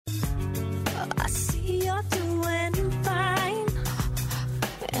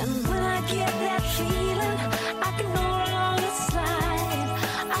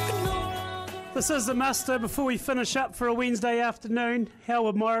This is the muster before we finish up for a Wednesday afternoon.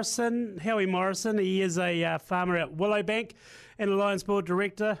 Howie Morrison, he is a farmer at Willowbank and a Lions Board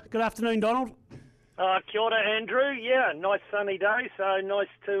Director. Good afternoon, Donald. Kia ora, Andrew. Yeah, nice sunny day, so nice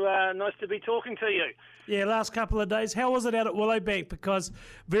to be talking to you. Yeah, last couple of days. How was it out at Willowbank? Because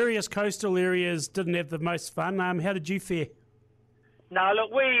various coastal areas didn't have the most fun. How did you fare? No,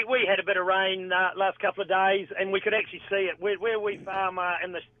 look, we had a bit of rain last couple of days, and we could actually see it. Where we farm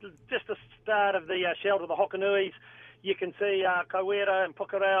in just the start of the shelter of the Hokanuis, you can see Kaiwera and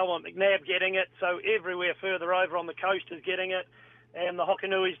Pukarau and McNab getting it, so everywhere further over on the coast is getting it, and the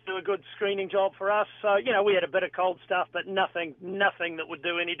Hokanuis do a good screening job for us. So, we had a bit of cold stuff, but nothing that would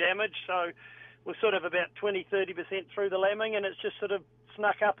do any damage. So we're sort of about 20-30% through the lambing, and it's just sort of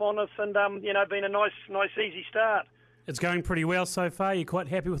snuck up on us and, been a nice, easy start. It's going pretty well so far. You're quite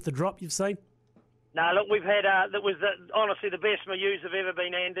happy with the drop you've seen? No, look, we've had, that was honestly the best Mayus have ever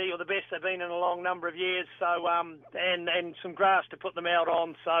been, Andy, or the best they've been in a long number of years. So, and some grass to put them out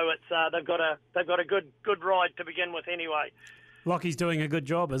on. So it's they've got a good ride to begin with anyway. Lockie's doing a good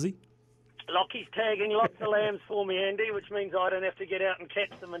job, is he? Lockie's tagging lots of lambs for me, Andy, which means I don't have to get out and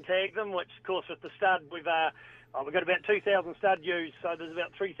catch them and tag them. Which, of course, with the stud, we've got about 2,000 stud ewes, so there's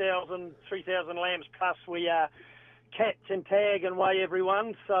about 3,000 lambs plus we catch and tag and weigh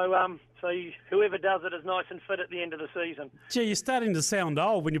everyone. So whoever does it is nice and fit at the end of the season. Gee, you're starting to sound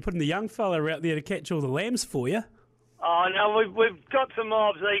old when you're putting the young fella out there to catch all the lambs for you. Oh, no, we've got some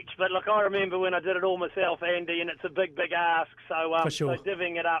mobs each, but look, I remember when I did it all myself, Andy, and it's a big ask. So, for sure. So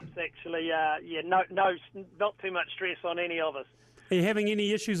divvying it up's actually, not too much stress on any of us. Are you having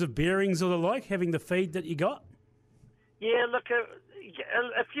any issues of bearings or the like, having the feed that you got? Yeah, look,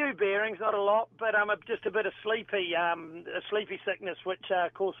 a few bearings, not a lot, but just a bit of sleepy sickness, which,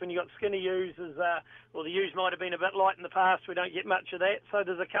 of course, when you got skinny ewes, the ewes might have been a bit light in the past. We don't get much of that, so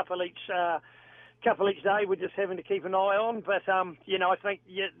there's a couple each day we're just having to keep an eye on. But, I think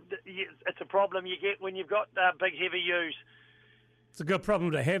it's a problem you get when you've got big, heavy ewes. It's a good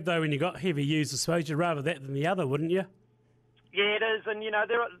problem to have, though, when you've got heavy ewes. I suppose you'd rather that than the other, wouldn't you? Yeah, it is, and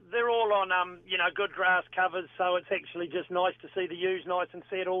they're all on good grass covers, so it's actually just nice to see the ewes nice and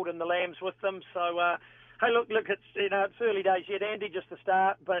settled and the lambs with them. So hey, look, it's it's early days yet, Andy, just to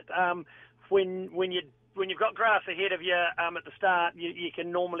start. But when you've got grass ahead of you at the start, you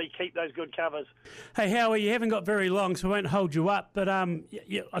can normally keep those good covers. Hey, Howie, you haven't got very long, so I won't hold you up. But I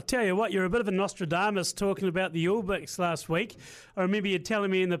tell you what, you're a bit of a Nostradamus talking about the All Blacks last week. I remember you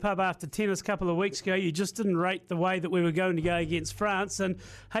telling me in the pub after tennis a couple of weeks ago you just didn't rate the way that we were going to go against France. And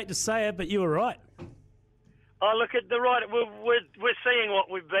hate to say it, but you were right. Oh, look at the right. We're seeing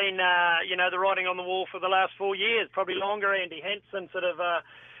what we've been, the writing on the wall for the last 4 years, probably longer. Andy Hansen sort of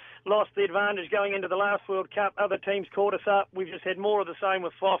lost the advantage going into the last World Cup. Other teams caught us up. We've just had more of the same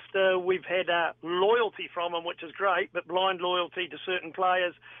with Foster. We've had loyalty from them, which is great, but blind loyalty to certain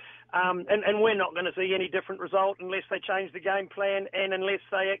players. And we're not going to see any different result unless they change the game plan and unless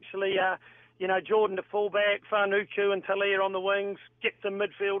they actually, Jordan to fullback, Whanuku and Talia on the wings, get some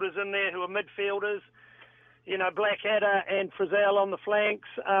midfielders in there who are midfielders. Blackadder and Frizzell on the flanks.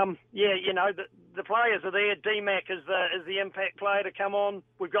 The players are there. D-Mac is the impact player to come on.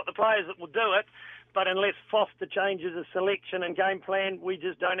 We've got the players that will do it, but unless Foster changes his selection and game plan, we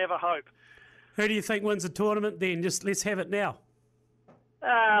just don't have a hope. Who do you think wins the tournament then? Just let's have it now.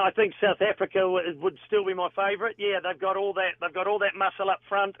 I think South Africa would still be my favourite. Yeah, they've got all that muscle up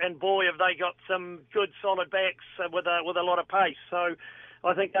front, and boy, have they got some good solid backs with a lot of pace. So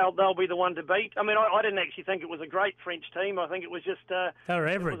I think they'll be the one to beat. I mean, I didn't actually think it was a great French team. I think it was just they were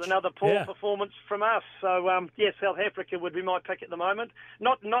average. It was another poor performance from us. So, South Africa would be my pick at the moment.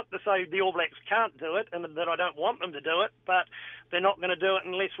 Not to say the All Blacks can't do it and that I don't want them to do it, but they're not going to do it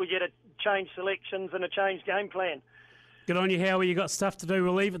unless we get a change selections and a change game plan. Good on you, Howie. You got stuff to do.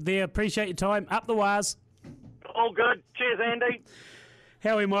 We'll leave it there. Appreciate your time. Up the wires. All good. Cheers, Andy.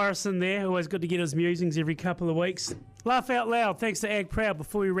 Howie Morrison there. Always good to get his musings every couple of weeks. Laugh out loud. Thanks to Ag Proud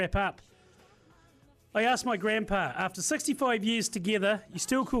before we wrap up. I asked my grandpa, after 65 years together, you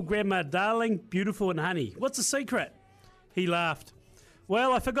still call Grandma darling, beautiful and honey. What's the secret? He laughed.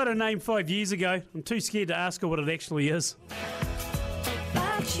 Well, I forgot her name 5 years ago. I'm too scared to ask her what it actually is.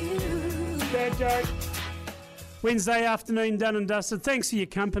 Bad joke. Wednesday afternoon, done and dusted. Thanks for your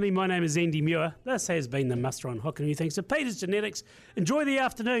company. My name is Andy Muir. This has been the Muster on Hokanui. Thanks to Peter's Genetics. Enjoy the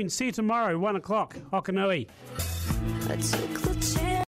afternoon. See you tomorrow, 1 o'clock. Hokanui.